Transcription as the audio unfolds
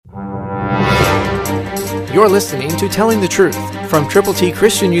You're listening to Telling the Truth from Triple T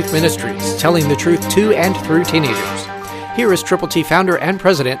Christian Youth Ministries, telling the truth to and through teenagers. Here is Triple T founder and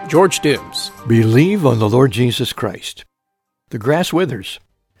president, George Dooms. Believe on the Lord Jesus Christ. The grass withers,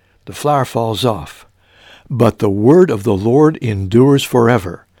 the flower falls off, but the word of the Lord endures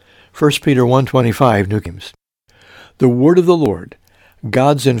forever. 1 Peter 1:25, New King James. The word of the Lord,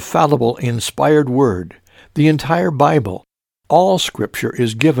 God's infallible, inspired word, the entire Bible, all Scripture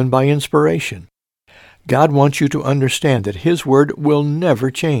is given by inspiration. God wants you to understand that His word will never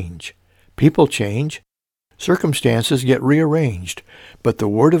change. People change. Circumstances get rearranged, but the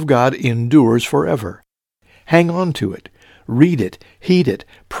word of God endures forever. Hang on to it. Read it. Heed it.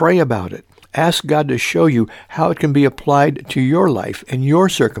 Pray about it. Ask God to show you how it can be applied to your life and your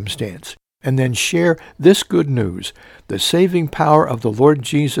circumstance. And then share this good news, the saving power of the Lord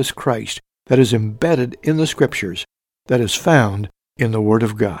Jesus Christ that is embedded in the Scriptures, that is found in the Word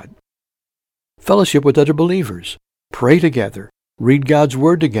of God. Fellowship with other believers. Pray together. Read God's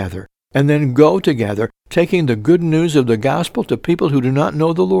Word together. And then go together, taking the good news of the gospel to people who do not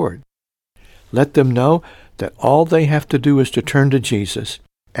know the Lord. Let them know that all they have to do is to turn to Jesus,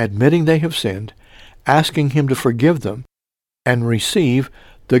 admitting they have sinned, asking Him to forgive them, and receive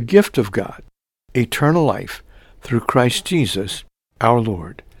the gift of God, eternal life, through Christ Jesus, our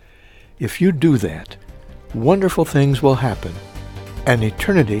Lord. If you do that, wonderful things will happen, and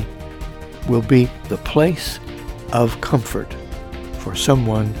eternity will be the place of comfort for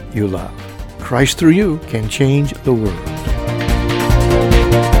someone you love. Christ through you can change the world.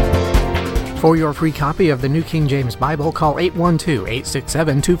 For your free copy of the New King James Bible, call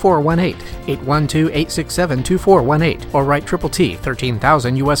 812-867-2418, 812-867-2418, or write Triple T,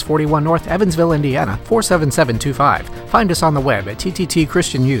 13,000 U.S. 41 North, Evansville, Indiana, 47725. Find us on the web at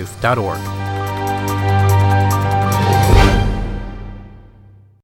tttchristianyouth.org.